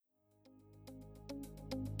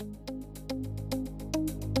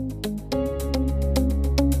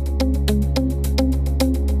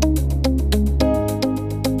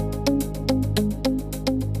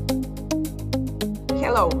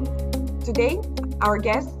Today, our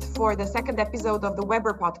guest for the second episode of the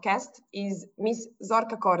Weber podcast is Ms.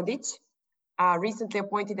 Zorka Kordic, recently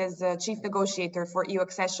appointed as Chief Negotiator for EU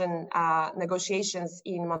accession negotiations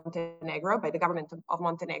in Montenegro by the government of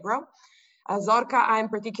Montenegro. Zorka, I'm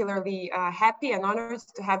particularly happy and honored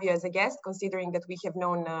to have you as a guest, considering that we have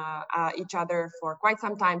known each other for quite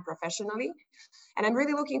some time professionally. And I'm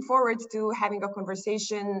really looking forward to having a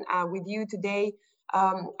conversation with you today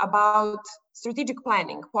about strategic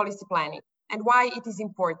planning, policy planning, and why it is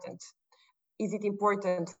important. Is it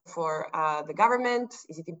important for the government?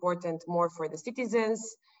 Is it important more for the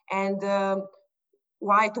citizens? And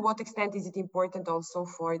why, to what extent is it important also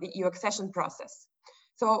for the EU accession process?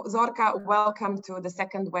 So Zorka, welcome to the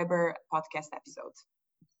second Weber podcast episode.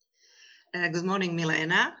 Good morning,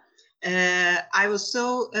 Milena. I was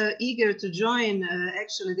so eager to join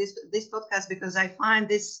actually this podcast because I find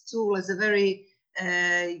this tool as a very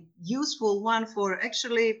useful one for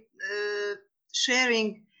actually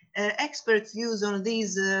sharing expert views on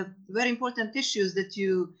these very important issues that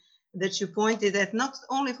you pointed at, not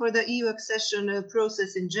only for the EU accession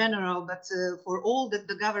process in general, but for all that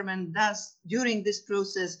the government does during this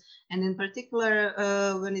process, and in particular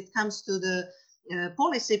when it comes to the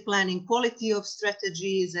policy planning, quality of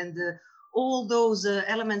strategies, and all those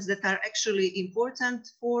elements that are actually important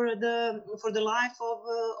for the life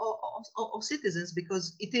of citizens,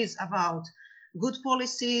 because it is about good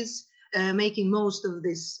policies, making most of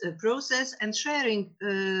this process, and sharing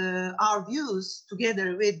our views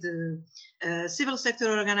together with civil sector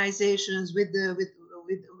organizations, with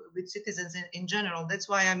citizens in general. That's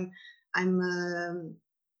why I'm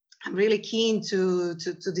really keen to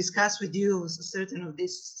discuss with you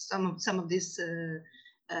some of these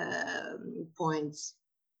points.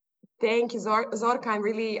 Thank you, Zorka. I'm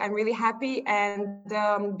really happy.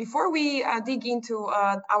 And before we dig into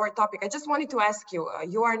our topic, I just wanted to ask you.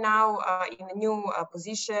 You are now in a new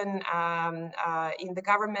position in the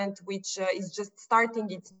government, which is just starting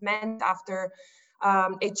its mandate after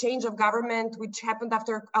a change of government, which happened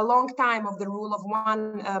after a long time of the rule of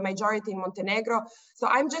one majority in Montenegro. So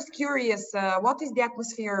I'm just curious, what is the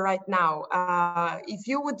atmosphere right now? If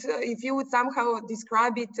you would somehow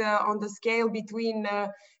describe it on the scale between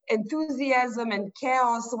enthusiasm and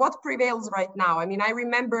chaos, what prevails right now? I mean, I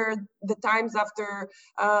remember the times after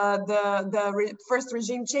the first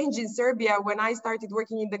regime change in Serbia when I started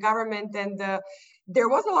working in the government, and there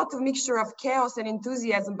was a lot of mixture of chaos and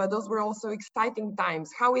enthusiasm, but those were also exciting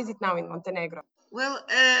times. How is it now in Montenegro? Well,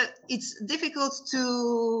 it's difficult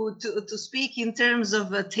to speak in terms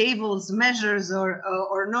of tables, measures,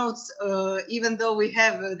 or notes, even though we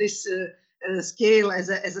have this scale as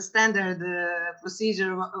a standard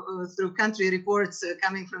procedure through country reports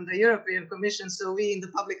coming from the European Commission. So we in the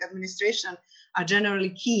public administration are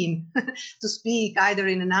generally keen to speak either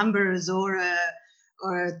in numbers or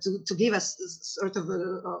to give us sort of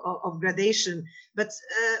gradation. But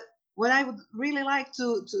what I would really like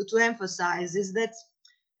to emphasize is that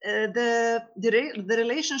the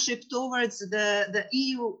relationship towards the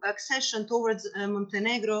EU accession towards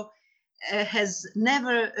Montenegro has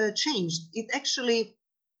never changed. It actually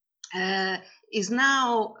is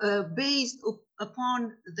now based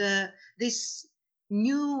upon this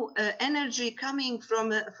new energy coming from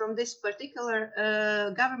this particular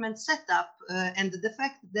government setup, and the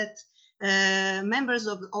fact that members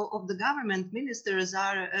of the government, ministers,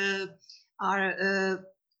 are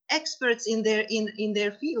experts in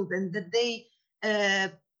their field, and that they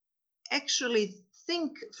actually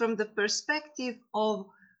think from the perspective of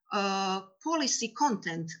policy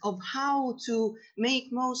content, of how to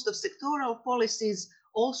make most of sectoral policies,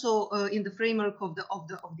 also in the framework of the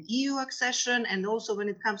EU accession, and also when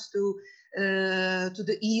it comes to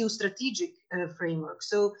the EU strategic framework.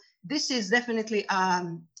 So this is definitely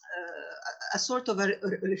a sort of a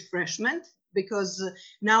refreshment, because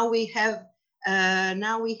now we have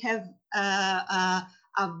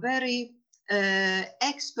a very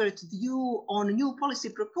expert view on new policy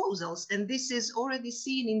proposals, and this is already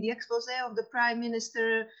seen in the expose of the Prime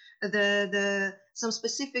Minister, some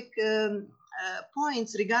specific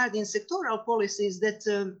points regarding sectoral policies that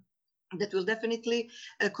will definitely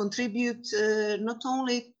contribute not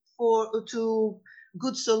only to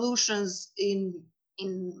good solutions in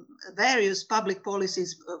various public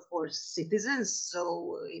policies for citizens,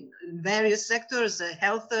 so in various sectors,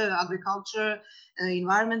 health, agriculture,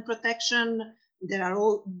 environment protection. There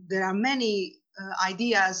are many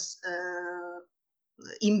ideas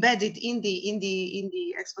embedded in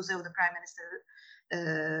the expose of the Prime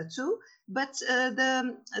Minister too. But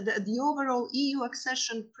the overall EU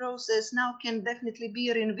accession process now can definitely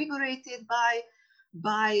be reinvigorated by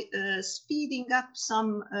by speeding up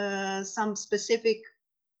some specific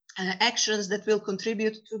actions that will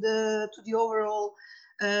contribute to the overall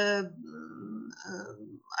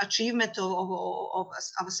achievement of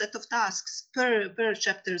a set of tasks per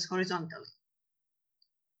chapters horizontally.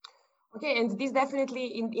 Okay, and this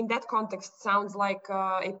definitely in that context sounds like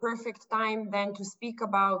a perfect time then to speak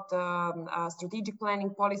about strategic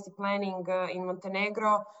planning, policy planning in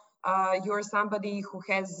Montenegro. You're somebody who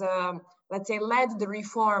has, let's say, led the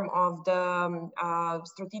reform of the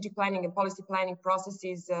strategic planning and policy planning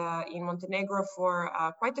processes in Montenegro for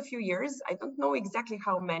quite a few years. I don't know exactly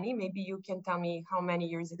how many. Maybe you can tell me how many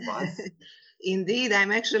years it was. Indeed,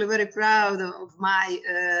 I'm actually very proud of my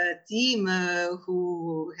team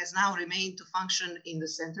who has now remained to function in the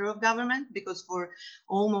center of government, because for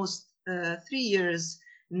almost 3 years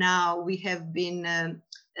now we have been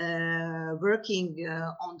working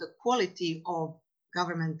on the quality of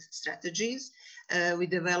government strategies. We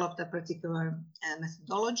developed a particular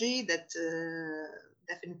methodology that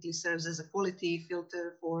definitely serves as a quality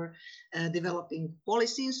filter for developing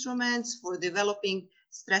policy instruments, for developing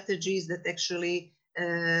strategies that actually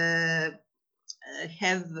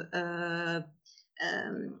have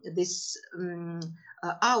this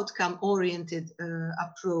outcome-oriented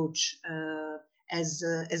approach as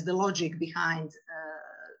the logic behind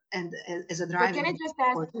and as a driving. So can I just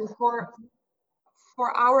ask you, for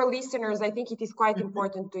our listeners, I think it is quite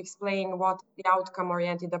important to explain what the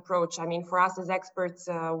outcome-oriented approach. I mean, for us as experts,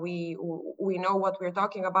 we know what we're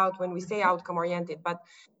talking about when we say outcome-oriented, but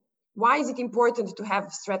why is it important to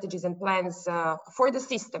have strategies and plans for the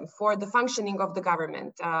system, for the functioning of the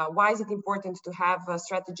government? Why is it important to have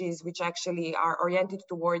strategies which actually are oriented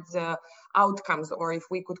towards outcomes, or if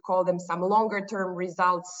we could call them some longer term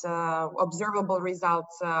results, observable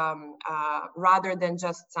results, rather than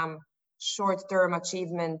just some short-term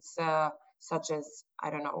achievements such as, I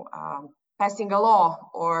don't know, passing a law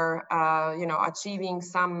or you know, achieving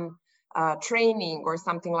some training or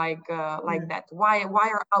something like that. Why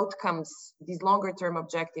are outcomes, these longer-term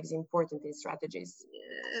objectives, important in strategies?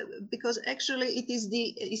 Because actually it is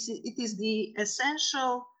the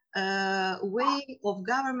essential way of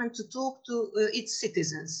government to talk to its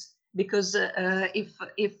citizens. Because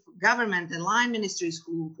if government and line ministries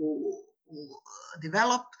who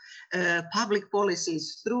develop public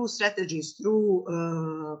policies through strategies, through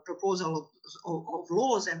proposal of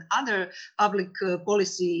laws and other public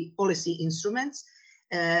policy instruments,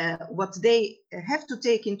 what they have to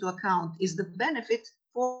take into account is the benefit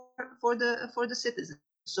for the citizens.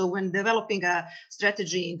 So when developing a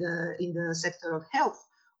strategy in the sector of health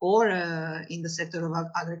or in the sector of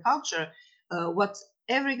agriculture, what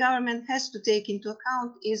every government has to take into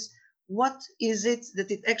account is what is it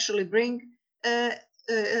that it actually brings to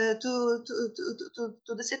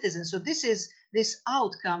the citizens. So this is this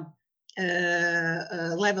outcome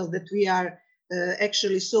level that we are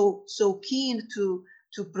actually so keen to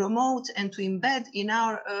promote and to embed in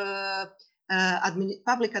our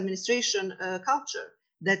public administration culture.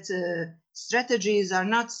 That strategies are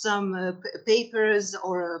not some papers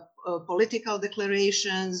or political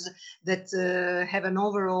declarations that have an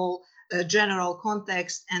overall general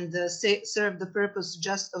context and serve the purpose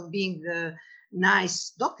just of being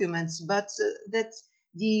nice documents, but that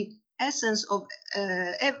the essence of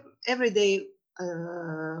everyday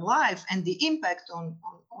life and the impact on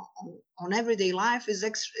everyday life is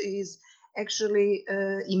actually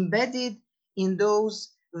embedded in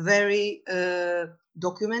those very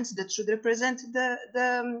documents that should represent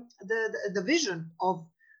the vision of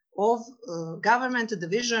government, the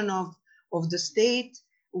vision of the state,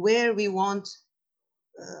 where we want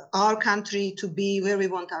our country to be, where we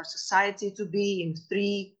want our society to be in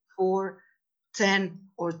 3, 4, 10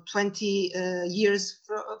 or 20 years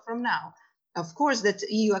from now. Of course, that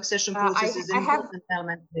EU accession process is an important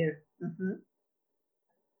element there.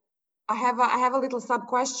 I have a little sub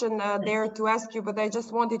question there to ask you, but I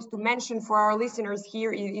just wanted to mention for our listeners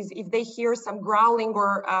here is if they hear some growling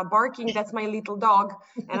or barking, that's my little dog.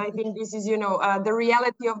 And I think this is, you know, the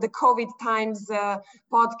reality of the COVID times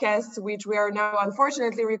podcast, which we are now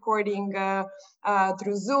unfortunately recording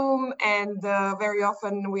through Zoom, and very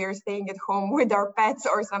often we are staying at home with our pets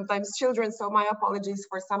or sometimes children. So my apologies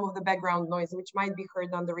for some of the background noise, which might be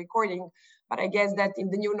heard on the recording. But I guess that in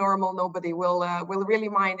the new normal, nobody will really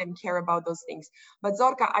mind and care about those things. But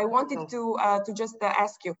Zorka, I wanted to just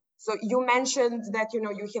ask you. So you mentioned that, you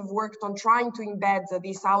know, you have worked on trying to embed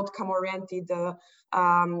this outcome-oriented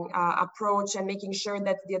approach and making sure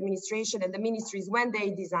that the administration and the ministries, when they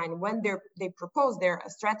design, when they propose their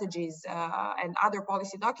strategies and other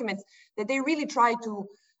policy documents, that they really try to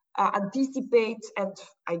anticipate and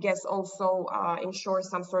I guess also ensure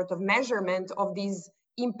some sort of measurement of these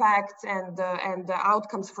impacts and the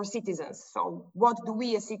outcomes for citizens. So what do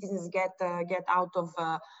we as citizens get out of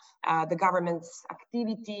the government's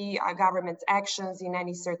activity, government's actions in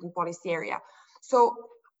any certain policy area? So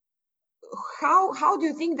how do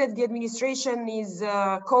you think that the administration is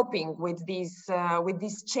coping with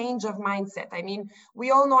this change of mindset? I mean,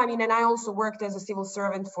 we all know, I mean, and I also worked as a civil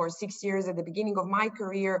servant for 6 years at the beginning of my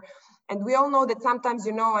career. And we all know that sometimes,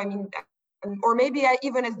 you know, I mean, or maybe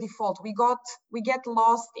even as default, we get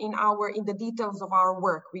lost in the details of our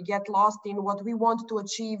work. We get lost in what we want to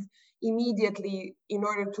achieve immediately in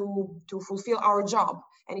order to fulfill our job.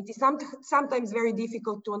 And it is sometimes very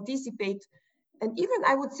difficult to anticipate and even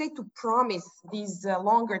I would say to promise these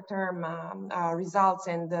longer term results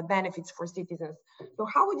and benefits for citizens. So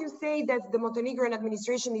how would you say that the Montenegrin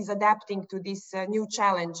administration is adapting to this new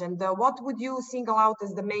challenge? And what would you single out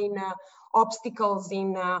as the main obstacles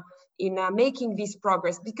in making this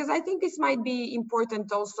progress? Because I think this might be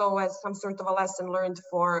important also as some sort of a lesson learned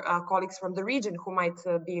for colleagues from the region who might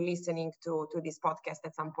be listening to this podcast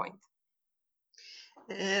at some point.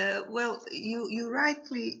 Well, you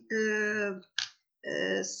rightly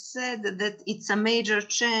said that it's a major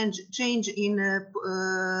change in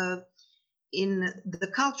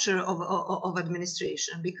the culture of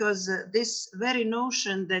administration, because this very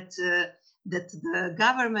notion that the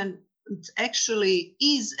government actually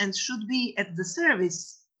is and should be at the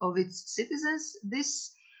service of its citizens,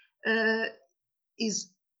 this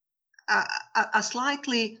is a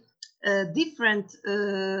slightly different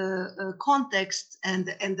context and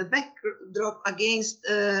the backdrop against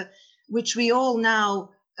which we all now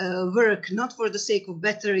work, not for the sake of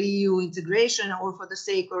better EU integration or for the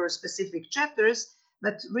sake of specific chapters,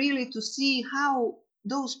 but really to see how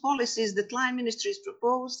those policies that line ministries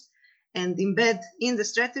propose and embed in the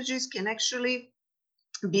strategies can actually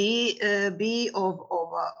be of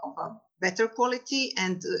a better quality,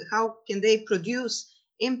 and how can they produce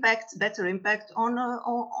better impact on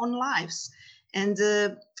lives. And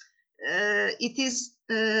it is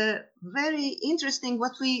very interesting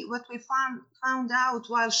what we found out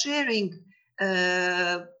while sharing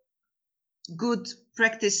good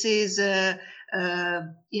practices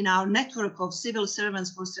in our network of civil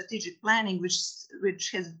servants for strategic planning, which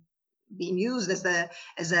has been used as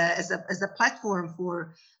a platform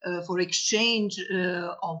for exchange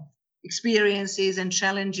of experiences and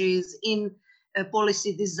challenges in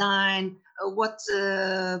policy design, what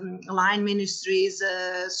line ministries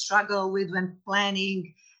struggle with when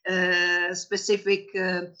planning specific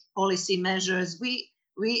policy measures. We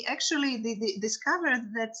actually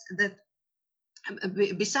discovered that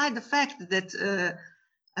beside the fact that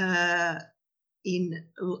in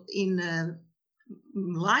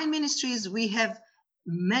line ministries we have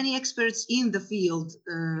many experts in the field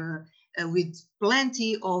with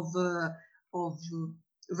plenty of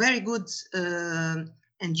very good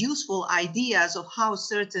and useful ideas of how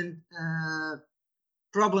certain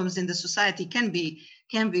problems in the society can be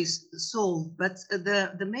solved. But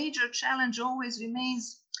the major challenge always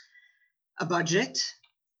remains a budget,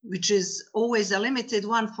 which is always a limited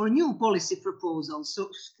one for new policy proposals. So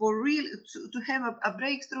for real to have a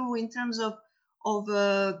breakthrough in terms of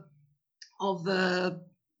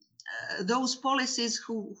those policies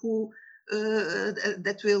who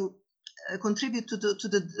that will contribute to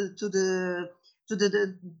the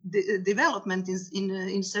development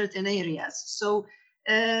in certain areas. So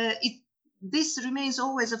this remains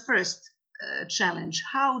always a first challenge: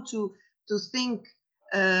 how to think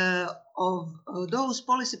of those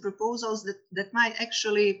policy proposals that might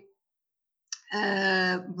actually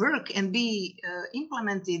work and be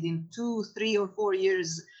implemented in 2, 3, or 4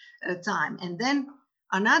 years time. And then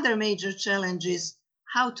another major challenge is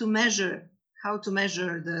how to measure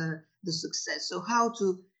the success. So how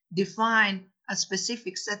to define a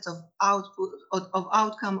specific set of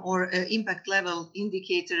outcome or impact level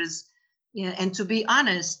indicators, and to be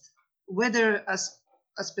honest whether a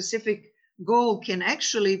specific goal can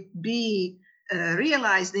actually be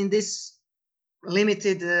realized in this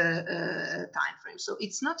limited time frame. So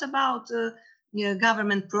it's not about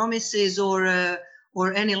government promises or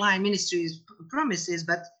any line ministry's promises,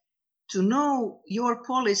 but to know your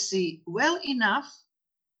policy well enough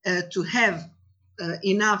to have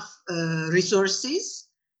enough resources,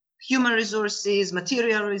 human resources,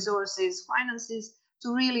 material resources, finances,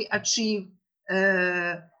 to really achieve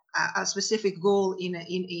a specific goal in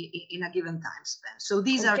a given time span. So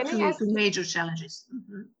these are two major challenges.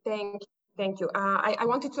 Mm-hmm. Thank you. I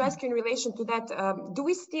wanted to ask you in relation to that, do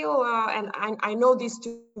we still, and I know this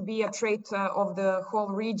to be a trait of the whole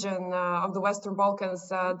region of the Western Balkans,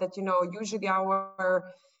 that, you know, usually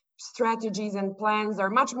our strategies and plans are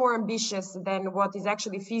much more ambitious than what is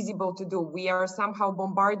actually feasible to do. We are somehow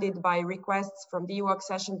bombarded by requests from the EU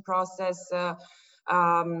accession process,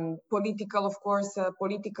 political, of course,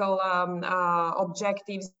 political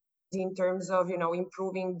objectives in terms of, you know,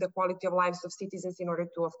 improving the quality of lives of citizens in order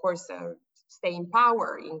to, of course, stay in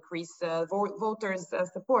power, increase voters'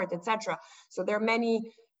 support, etc. So there are many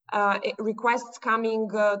requests coming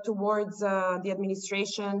towards the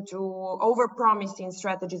administration to overpromise in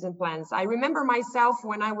strategies and plans. I remember myself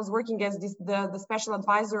when I was working as the special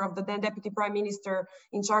advisor of the then Deputy Prime Minister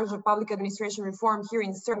in charge of public administration reform here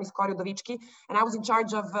in Serbia, Skor Udovički, and I was in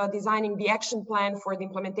charge of designing the action plan for the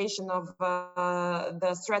implementation of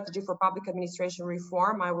the strategy for public administration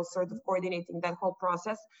reform. I was sort of coordinating that whole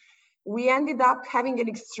process. We ended up having an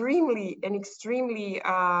extremely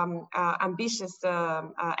ambitious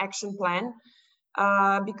action plan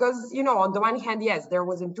because, you know, on the one hand, yes, there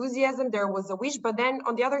was enthusiasm, there was a wish, but then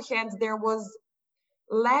on the other hand, there was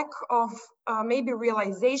lack of maybe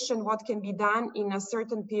realization what can be done in a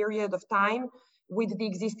certain period of time with the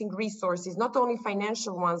existing resources, not only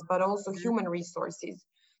financial ones, but also human resources.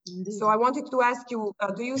 Indeed. So I wanted to ask you,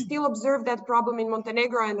 do you still observe that problem in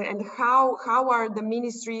Montenegro, and how are the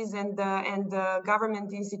ministries and the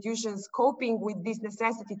government institutions coping with this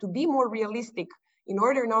necessity to be more realistic in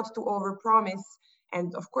order not to overpromise,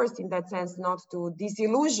 and of course, in that sense, not to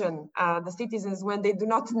disillusion the citizens when they do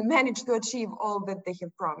not manage to achieve all that they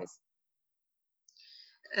have promised?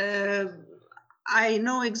 I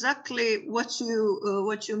know exactly what you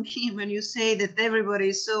mean when you say that everybody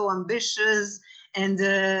is so ambitious, and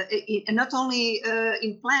not only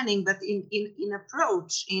in planning, but in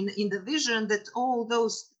approach, in the vision that all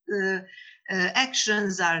those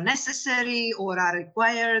actions are necessary or are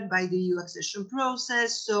required by the EU accession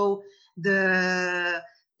process. So the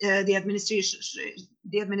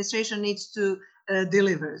administration needs to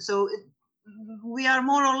deliver. So we are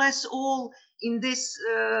more or less all in this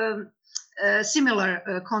similar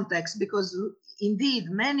context, because indeed,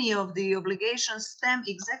 many of the obligations stem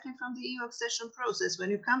exactly from the EU accession process. When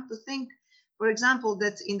you come to think, for example,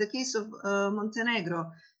 that in the case of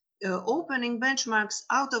Montenegro, opening benchmarks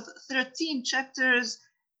out of 13 chapters,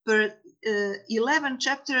 per 11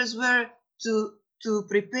 chapters were to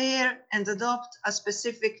prepare and adopt a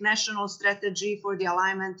specific national strategy for the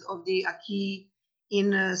alignment of the acquis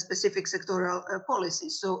in specific sectoral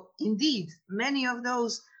policies. So indeed, many of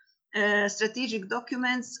those strategic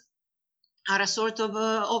documents are a sort of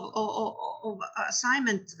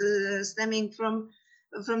assignment stemming from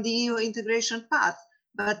the EU integration path.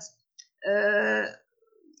 But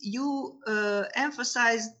you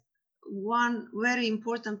emphasized one very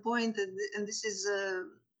important point, and this is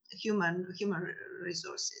human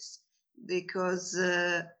resources, because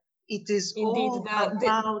it is indeed all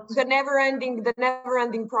about the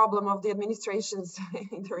never-ending problem of the administrations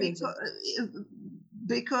in the region.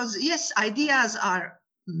 Because yes, ideas are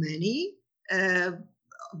many.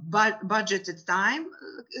 Budgeted time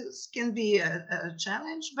can be a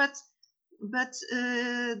challenge, but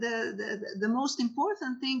the most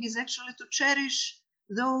important thing is actually to cherish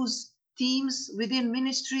those teams within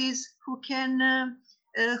ministries who can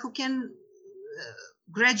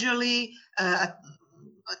gradually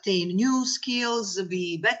attain new skills,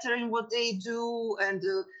 be better in what they do, and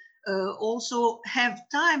also have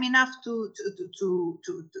time enough to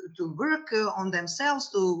work on themselves,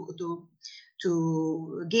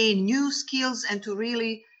 to gain new skills, and to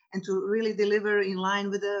really deliver in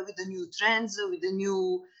line with the new trends, with the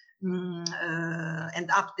new and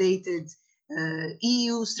updated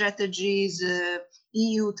EU strategies,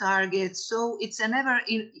 EU targets. So it's an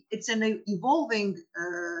evolving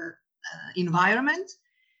environment,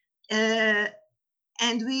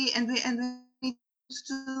 and we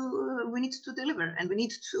need to deliver, and we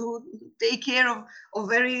need to take care of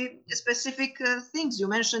very specific things. You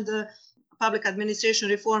mentioned the public administration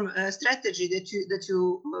reform strategy that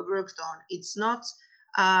you worked on. It's not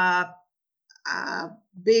a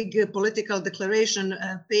big political declaration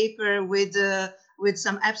paper with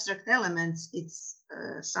some abstract elements. It's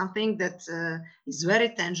something that is very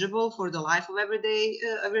tangible for the life of everyday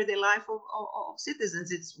life of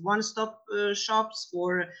citizens. It's one-stop shops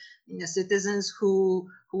for citizens who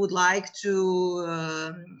would like to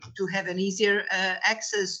have an easier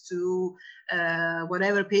access to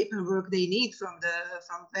whatever paperwork they need from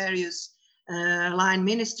various line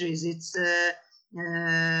ministries. It's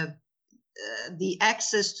the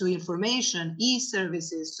access to information,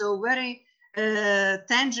 e-services. So very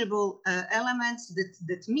tangible elements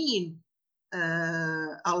that mean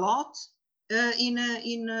a lot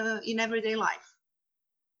in everyday life.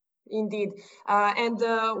 Indeed.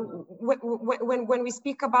 When we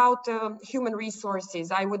speak about human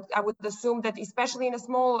resources, I would assume that especially in a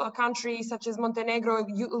small country such as Montenegro,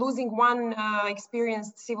 losing one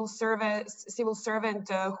experienced civil servant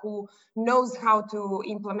who knows how to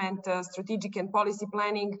implement strategic and policy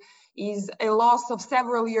planning is a loss of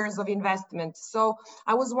several years of investment. So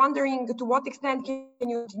I was wondering, to what extent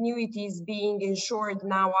continuity is being ensured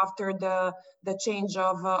now after the change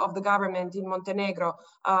of the government in Montenegro?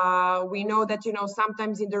 We know that,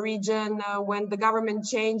 sometimes in the region, when the government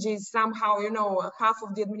changes, somehow, half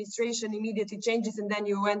of the administration immediately changes, and then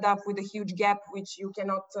you end up with a huge gap, which you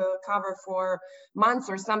cannot cover for months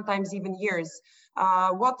or sometimes even years.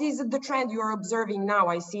 What is the trend you're observing now?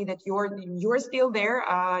 I see that you're still there.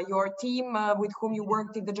 Your team with whom you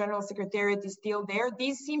worked in the General Secretariat is still there.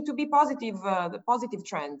 These seem to be positive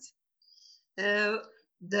trends. The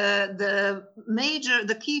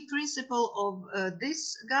key principle of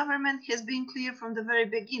this government has been clear from the very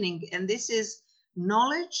beginning, and this is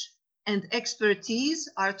knowledge and expertise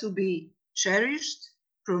are to be cherished,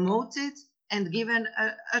 promoted, and given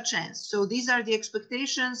a chance. So these are the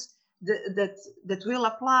expectations that will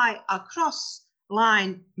apply across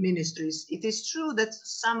line ministries. It is true that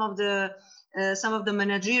some of the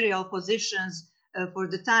managerial positions for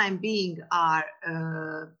the time being are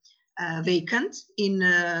vacant in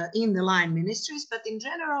the line ministries, but in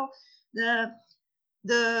general,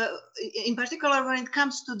 in particular when it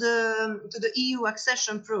comes to the EU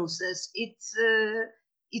accession process, it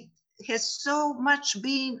has so much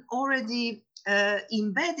been already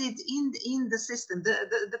embedded in the system,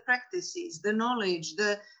 the practices, the knowledge,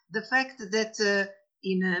 the fact that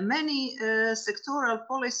in many sectoral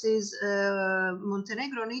policies,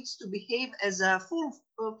 Montenegro needs to behave as a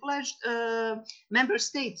full-fledged member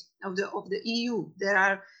state of the EU. There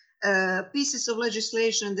are pieces of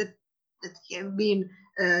legislation that have been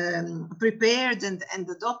prepared and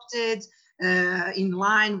adopted in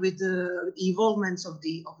line with the evolvements of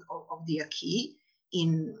the acquis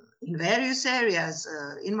in various areas,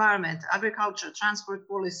 environment, agriculture, transport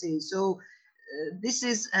policy. So this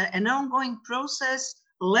is an ongoing process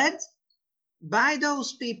led by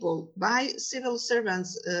those people, by civil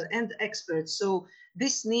servants and experts. So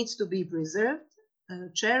this needs to be preserved,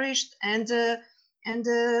 cherished, and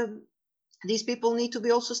these people need to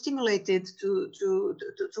be also stimulated to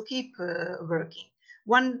keep working.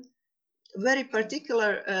 One very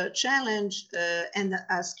particular challenge and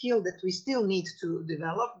a skill that we still need to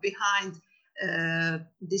develop behind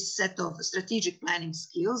this set of strategic planning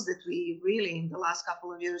skills that we really in the last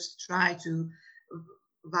couple of years try to,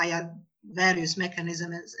 via various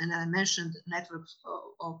mechanisms, and I mentioned networks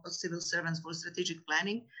of civil servants for strategic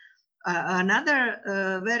planning.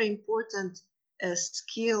 Another very important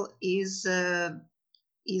skill is the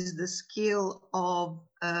skill of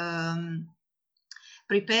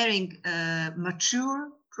preparing mature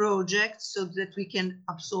projects so that we can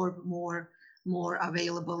absorb more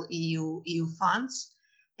available EU funds.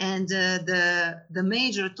 And the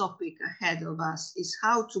major topic ahead of us is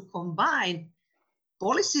how to combine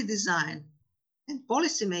policy design and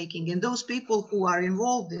policy making and those people who are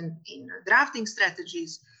involved in drafting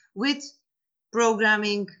strategies with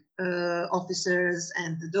programming officers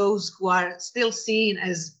and those who are still seen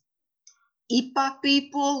as IPA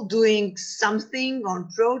people doing something on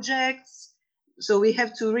projects. So we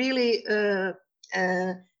have to really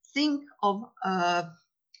think of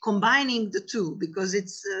combining the two, because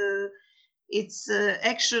it's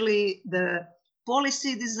actually the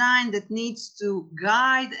policy design that needs to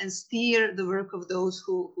guide and steer the work of those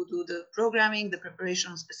who do the programming, the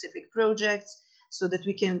preparation of specific projects, so that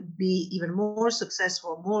we can be even more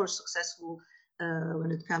successful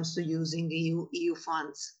when it comes to using EU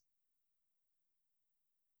funds.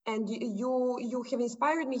 And you have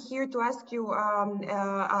inspired me here to ask you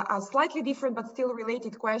a slightly different but still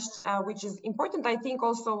related question, which is important, I think,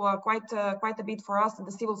 also quite a bit for us in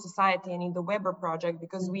the civil society and in the Weber project,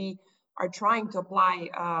 because we are trying to apply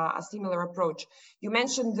a similar approach. You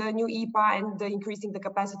mentioned the new IPA and increasing the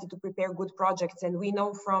capacity to prepare good projects, and we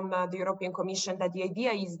know from the European Commission that the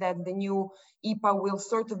idea is that the new IPA will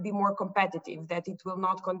sort of be more competitive, that it will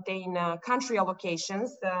not contain country allocations.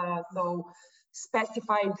 So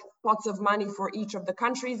specified pots of money for each of the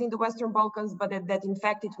countries in the Western Balkans, but that in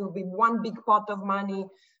fact it will be one big pot of money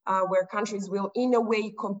where countries will in a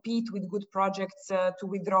way compete with good projects to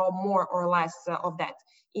withdraw more or less of that.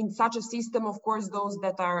 In such a system, of course, those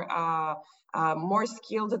that are more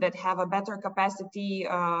skilled, that have a better capacity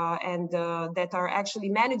and that are actually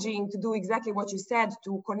managing to do exactly what you said,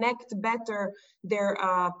 to connect better their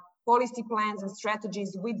policy plans and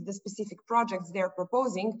strategies with the specific projects they're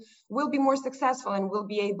proposing, will be more successful and will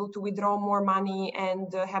be able to withdraw more money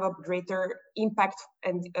and have a greater impact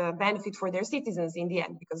and benefit for their citizens in the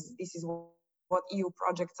end, because this is what EU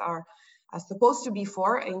projects are supposed to be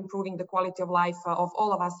for, improving the quality of life of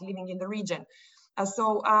all of us living in the region.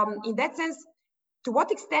 So in that sense, to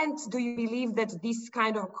what extent do you believe that this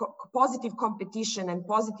kind of positive competition and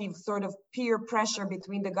positive sort of peer pressure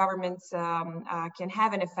between the governments can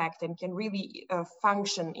have an effect and can really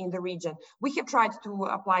function in the region? We have tried to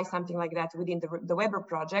apply something like that within the Weber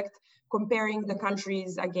project, comparing the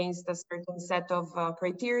countries against a certain set of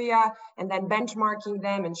criteria and then benchmarking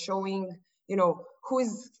them and showing, you know, who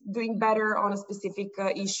is doing better on a specific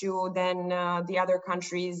issue than the other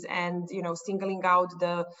countries, and, you know, singling out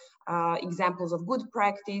the examples of good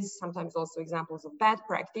practice, sometimes also examples of bad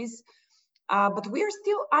practice. But we are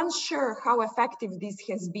still unsure how effective this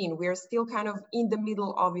has been. We are still kind of in the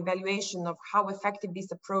middle of evaluation of how effective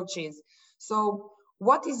this approach is. So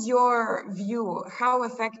what is your view? How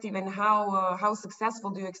effective and how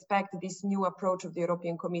successful do you expect this new approach of the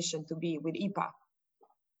European Commission to be with IPA?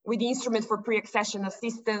 With the Instrument for Pre-Accession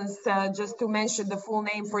Assistance, just to mention the full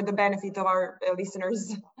name for the benefit of our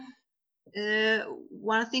listeners.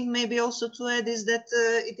 One thing maybe also to add is that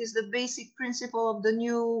it is the basic principle of the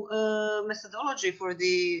new methodology for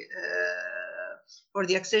the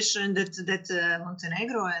accession that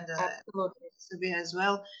Montenegro and Serbia as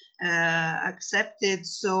well accepted.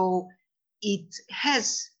 So it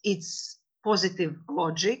has its positive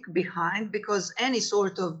logic behind, because any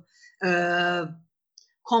sort of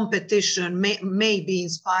competition may be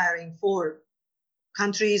inspiring for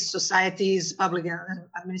countries, societies, public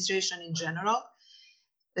administration in general.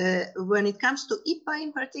 When it comes to IPA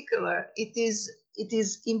in particular, it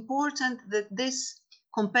is important that this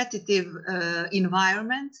competitive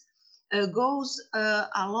environment goes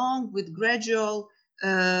along with gradual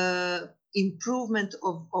improvement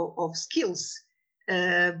of skills,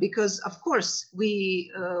 because of course we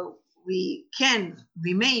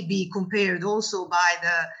may be compared also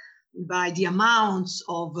by the amounts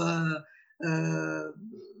of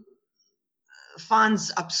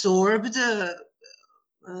funds absorbed,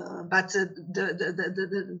 but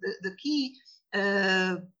the key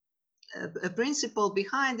principle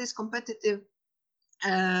behind this competitive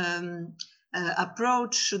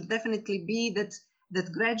approach should definitely be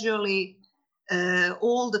that gradually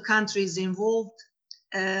all the countries involved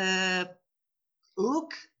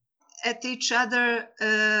look at each other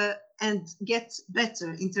and get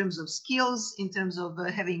better in terms of skills, in terms of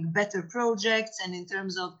having better projects, and in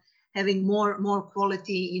terms of having more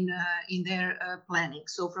quality in their planning.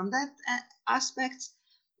 So from that aspect,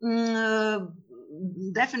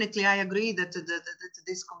 definitely I agree that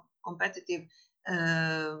this competitive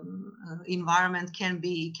environment can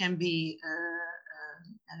be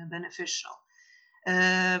beneficial.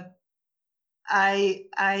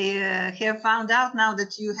 I have found out now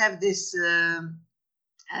that you have this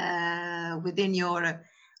within your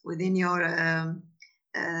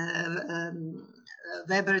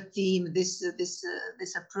Weber team,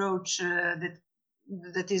 this approach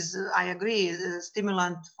that is, I agree, a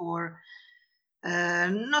stimulant for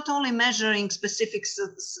not only measuring specific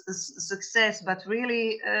success, but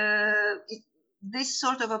really this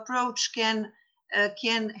sort of approach can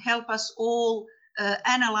help us all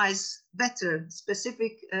analyze better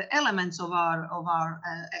specific elements of our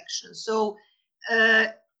actions. So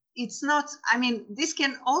it's not, I mean, this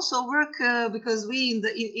can also work because we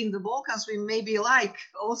in the Balkans, we maybe like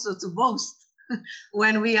also to boast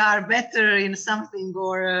when we are better in something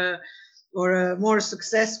or more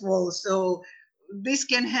successful. So this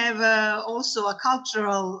can have also a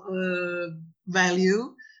cultural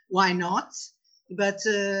value. Why not? But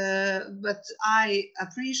I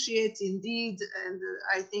appreciate indeed, and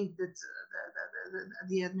I think that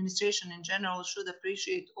the administration in general should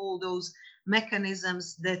appreciate all those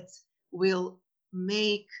mechanisms that will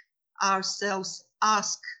make ourselves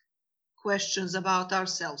ask questions about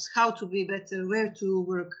ourselves, how to be better, where to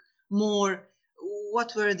work more,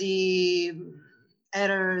 what were the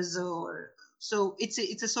errors, or so it's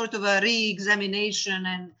a sort of a re-examination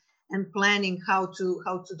and planning how to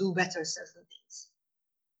do better certain things.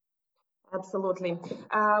 Absolutely.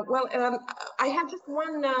 I have just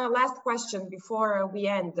one last question before we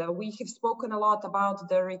end. We have spoken a lot about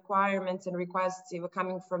the requirements and requests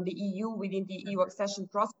coming from the EU within the EU accession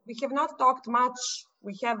process. We have not talked much,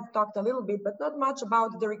 we have talked a little bit, but not much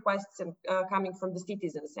about the requests coming from the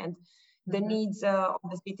citizens and the needs of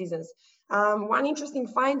the citizens. One interesting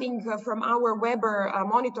finding from our Weber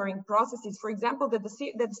monitoring process is, for example, that the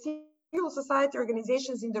civil society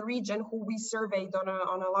organizations in the region who we surveyed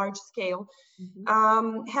on a large scale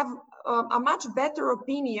have a much better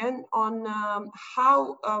opinion on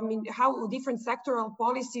how different sectoral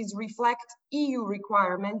policies reflect EU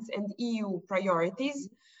requirements and EU priorities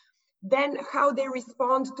than how they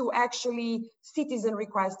respond to actually citizen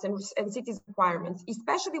requests and citizen requirements,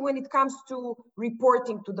 especially when it comes to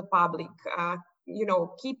reporting to the public.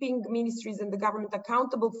 Keeping ministries and the government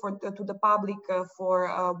accountable to the public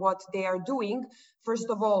for what they are doing. First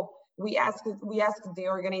of all, we asked the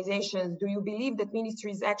organizations, do you believe that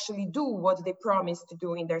ministries actually do what they promise to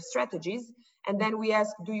do in their strategies? And then we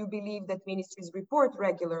asked, do you believe that ministries report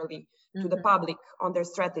regularly to the public on their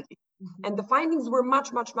strategy? And the findings were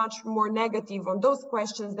much, much, much more negative on those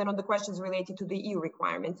questions than on the questions related to the EU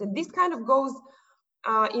requirements. And this kind of goes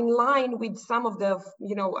in line with some of the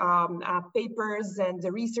papers and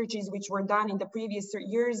the researches which were done in the previous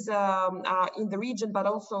years in the region, but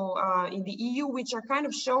also in the EU, which are kind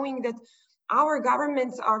of showing that our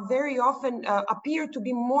governments are very often appear to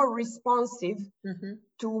be more responsive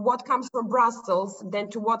to what comes from Brussels than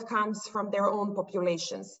to what comes from their own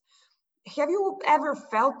populations. Have you ever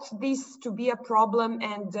felt this to be a problem?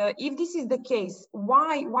 And if this is the case,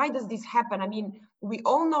 why does this happen? I mean, we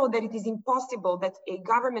all know that it is impossible that a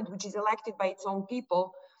government which is elected by its own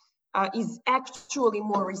people is actually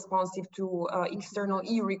more responsive to external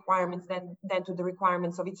EU requirements than to the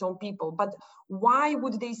requirements of its own people. But why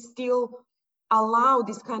would they still allow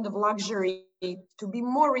this kind of luxury to be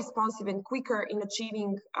more responsive and quicker in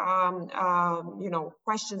achieving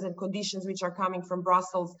questions and conditions which are coming from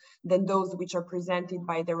Brussels than those which are presented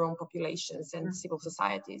by their own populations and civil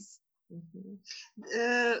societies?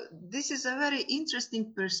 This is a very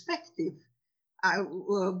interesting perspective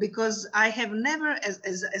because I have never,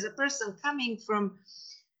 as a person coming from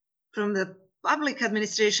the public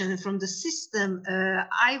administration and from the system,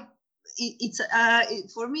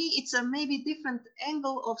 for me it's a maybe different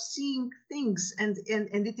angle of seeing things, and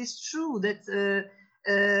it is true that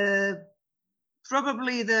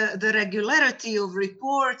probably the regularity of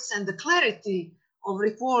reports and the clarity of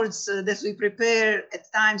reports that we prepare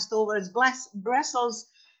at times towards Brussels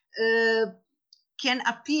can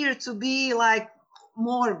appear to be like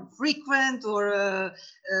more frequent or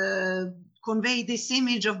convey this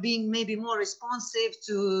image of being maybe more responsive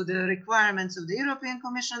to the requirements of the European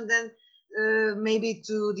Commission than maybe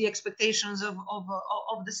to the expectations of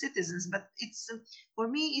the citizens. But it's for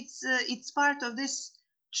me it's part of this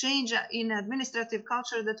change in administrative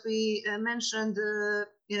culture that we mentioned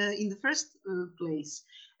in the first place,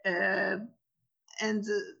 and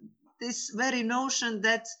this very notion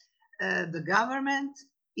that the government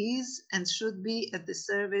is and should be at the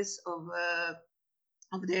service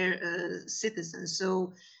of their citizens.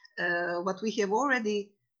 So what we have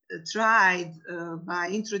already tried by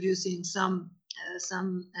introducing some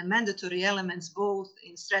mandatory elements both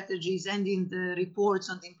in strategies and in the reports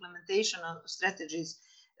on the implementation of strategies,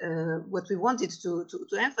 what we wanted to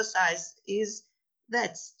emphasize is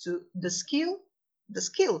that the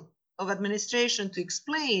skill of administration to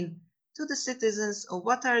explain to the citizens of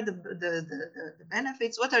what are the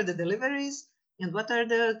benefits, what are the deliveries, and what are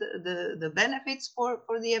the benefits for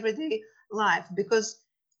the everyday life, because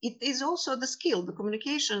it is also the skill, the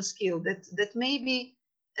communication skill that maybe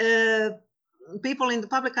people in the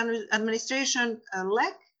public administration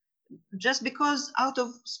lack, just because out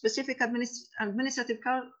of specific administrative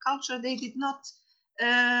culture they did not,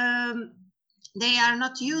 they are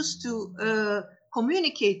not used to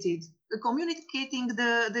communicating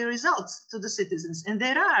the results to the citizens. And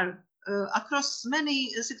there are across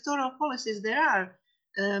many sectoral policies, there are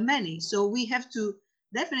many. So we have to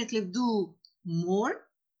definitely do more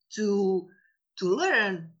to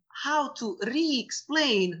learn how to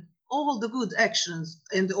re-explain all the good actions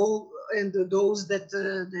and those that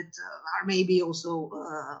are maybe also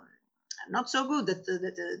not so good, that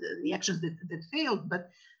the actions that failed, but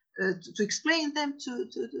to explain them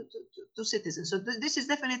to citizens. So this is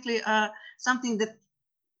definitely something that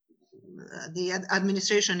the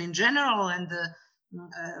administration in general and the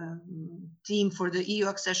team for the EU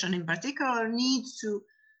accession in particular needs to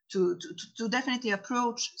definitely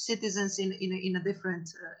approach citizens in a different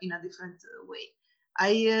way.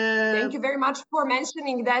 Thank you very much for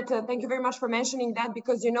mentioning that. Thank you very much for mentioning that,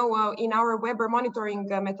 because, you know, in our Weber monitoring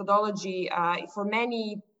methodology, for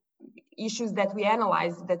many issues that we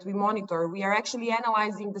analyze, that we monitor, we are actually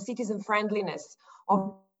analyzing the citizen friendliness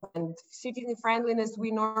of, and citizen friendliness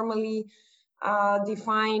we normally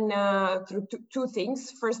define through two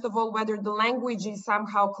things. First of all, whether the language is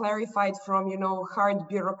somehow clarified from, you know, hard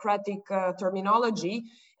bureaucratic terminology,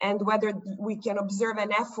 and whether we can observe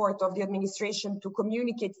an effort of the administration to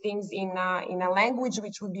communicate things in a language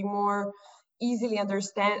which would be more easily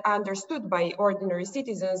understood by ordinary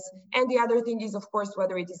citizens. And the other thing is, of course,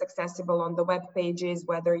 whether it is accessible on the web pages,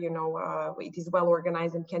 whether, you know, it is well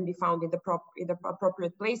organized and can be found in the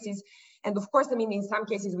appropriate places. And of course, I mean, in some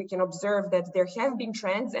cases, we can observe that there have been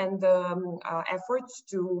trends and efforts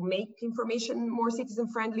to make information more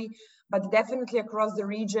citizen-friendly, but definitely across the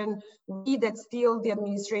region, we that still the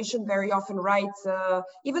administration very often writes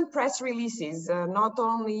even press releases, not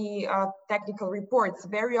only technical reports.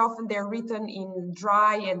 Very often they're written in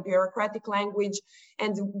dry and bureaucratic language.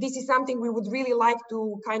 And this is something we would really like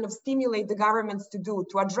to kind of stimulate the governments to do,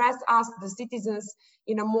 to address us, the citizens,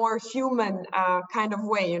 in a more human kind of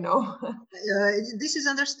way, you know. This is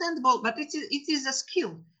understandable, but it is a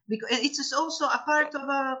skill, because it is also a part of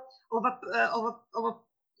a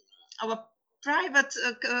private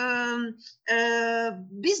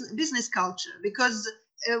business culture, because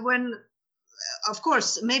when, of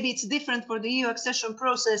course, maybe it's different for the EU accession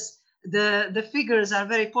process. The figures are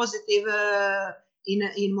very positive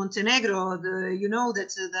in Montenegro. You know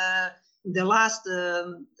that the last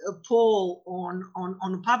poll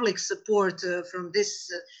on public support from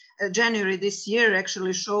this January this year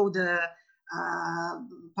actually showed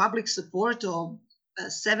public support of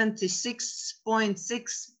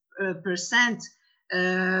 76.6%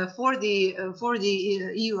 for the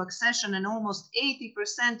EU accession, and almost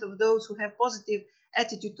 80% of those who have positive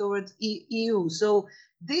attitude towards EU. So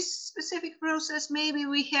this specific process, maybe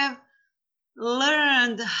we have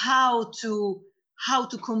learned how to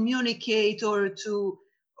communicate or to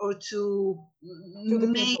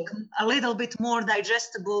make people a little bit more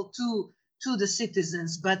digestible to the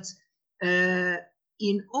citizens. But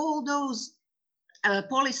in all those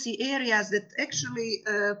policy areas that actually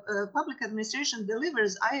public administration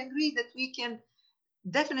delivers, I agree that we can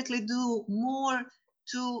definitely do more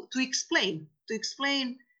to explain.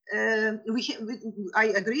 I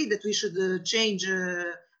agree that we should change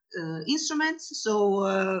instruments,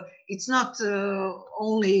 so it's not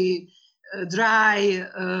only dry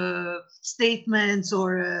statements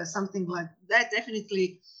or something like that.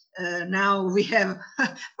 Definitely now we have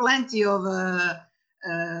plenty of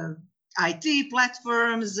IT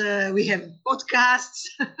platforms, we have podcasts,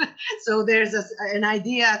 so there's an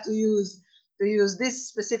idea to use this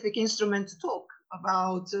specific instrument to talk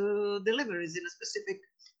about deliveries in a specific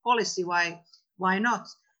policy. Why not?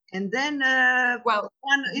 And then, well,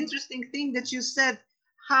 one interesting thing that you said: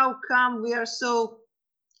 how come we are so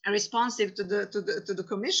responsive to the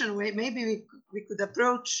Commission? Maybe we could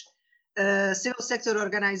approach civil sector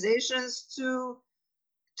organizations to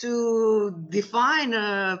define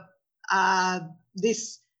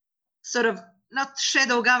this sort of not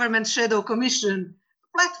shadow government, shadow commission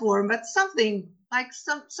platform, but something like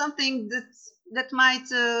something that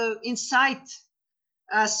might incite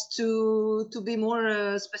us to be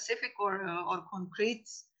more specific or concrete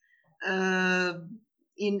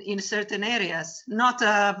in certain areas. Not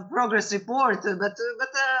a progress report, but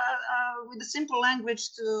with a simple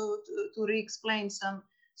language to re-explain some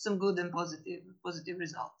good and positive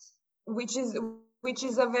results. Which is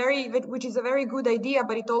a very good idea,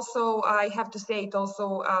 but it also, I have to say, it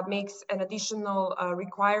also makes an additional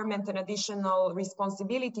requirement, an additional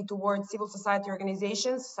responsibility towards civil society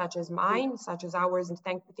organizations such as mine, such as ours, and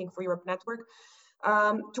Think for Europe Network,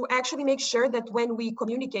 to actually make sure that when we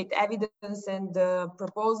communicate evidence and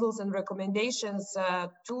proposals and recommendations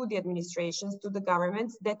to the administrations, to the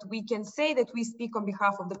governments, that we can say that we speak on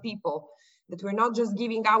behalf of the people, that we're not just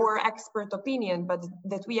giving our expert opinion, but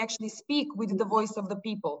that we actually speak with the voice of the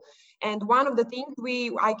people. And one of the things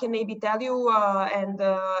I can maybe tell you, and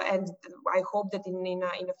I hope that in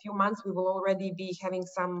a few months we will already be having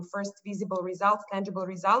some first visible results, tangible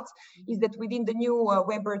results, is that within the new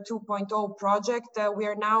Weber 2.0 project, we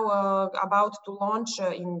are now about to launch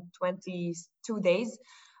in 22 days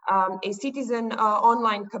a citizen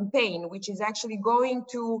online campaign, which is actually going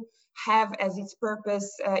to have as its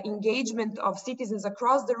purpose engagement of citizens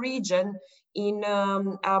across the region in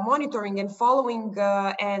monitoring and following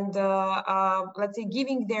and let's say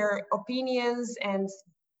giving their opinions and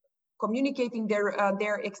communicating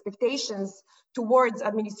their expectations towards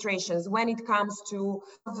administrations when it comes to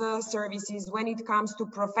the services, when it comes to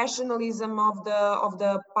professionalism of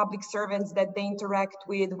the public servants that they interact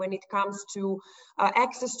with, when it comes to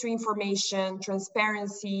access to information,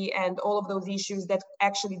 transparency, and all of those issues that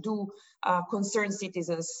actually do concern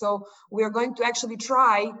citizens. So we are going to actually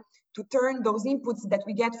try to turn those inputs that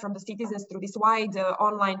we get from the citizens through this wide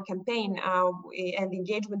online campaign and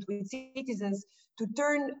engagement with citizens, to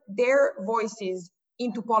turn their voices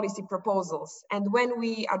into policy proposals. And when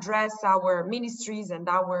we address our ministries and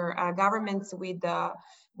our governments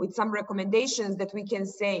with some recommendations, that we can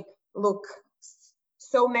say, look,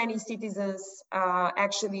 so many citizens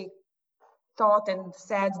actually thought and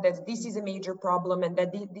said that this is a major problem and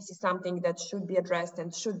that this is something that should be addressed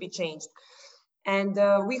and should be changed. And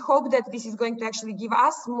we hope that this is going to actually give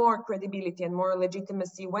us more credibility and more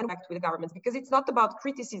legitimacy when we act with governments, because it's not about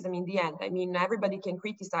criticism in the end. I mean, everybody can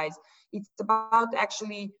criticize. It's about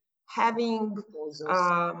actually having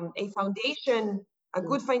a foundation, a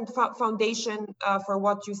good foundation for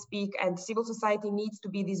what you speak, and civil society needs to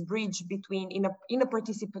be this bridge between, in a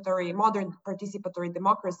participatory, modern participatory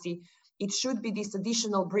democracy, it should be this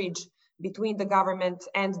additional bridge between the government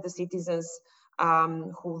and the citizens,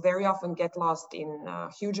 who very often get lost in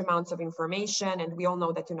huge amounts of information. And we all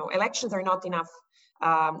know that, elections are not enough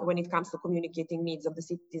when it comes to communicating needs of the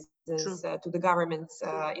citizens to the governments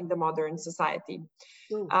in the modern society.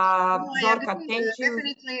 Zorka, thank you.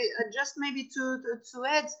 Definitely, just maybe to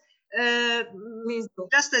add, please do.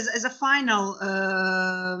 Just as a final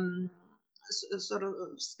sort of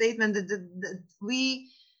statement, that we,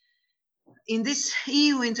 in this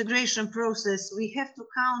EU integration process, we have to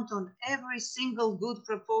count on every single good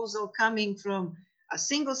proposal coming from a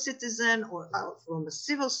single citizen or from a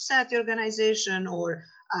civil society organization or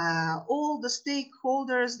all the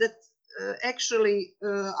stakeholders that actually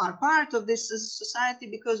are part of this society,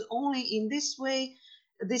 because only in this way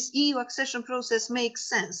this EU accession process makes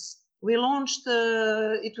sense. We launched,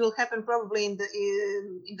 it will happen probably in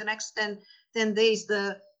the next 10 days,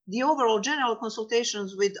 the overall general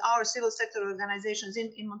consultations with our civil sector organizations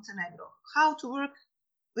in Montenegro. How to work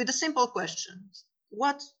with a simple question: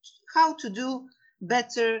 how to do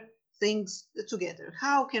better things together?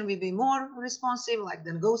 How can we be more responsive, like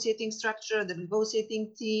the negotiating structure, the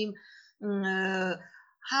negotiating team,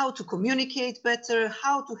 how to communicate better,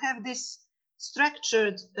 how to have this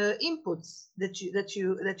structured inputs that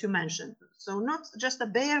you mentioned. So not just a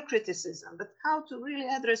bare criticism, but how to really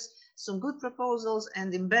address some good proposals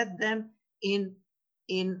and embed them in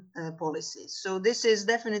policies. So this is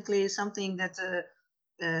definitely something that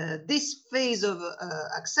this phase of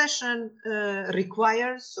accession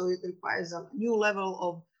requires. So it requires a new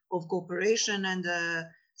level of cooperation, and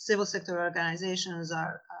civil sector organizations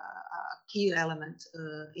are a key element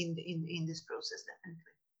in this process, definitely.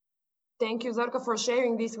 Thank you, Zorka, for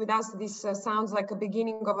sharing this with us. This sounds like a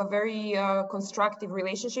beginning of a very constructive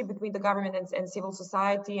relationship between the government and civil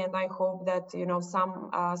society, and I hope that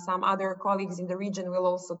some other colleagues in the region will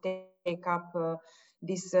also take up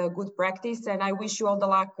this good practice. And I wish you all the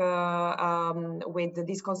luck with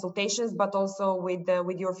these consultations, but also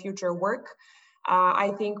with your future work.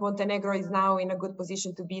 I think Montenegro is now in a good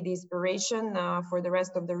position to be the inspiration for the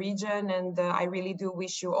rest of the region, and I really do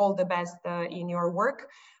wish you all the best in your work.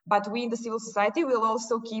 But we in the civil society will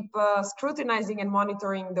also keep scrutinizing and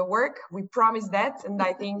monitoring the work. We promise that, and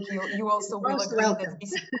I think you also will agree that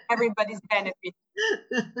this is everybody's benefit.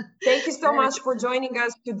 Thank you so much for joining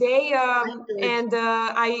us today, and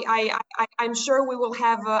I'm sure we will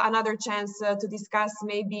have another chance to discuss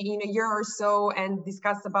maybe in a year or so, and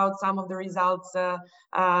discuss about some of the results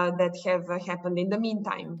that have happened in the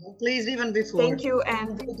meantime. Please, even before. Thank you,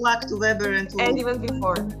 and good luck to Weber and even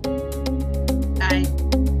before. Bye.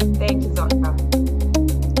 Thank you.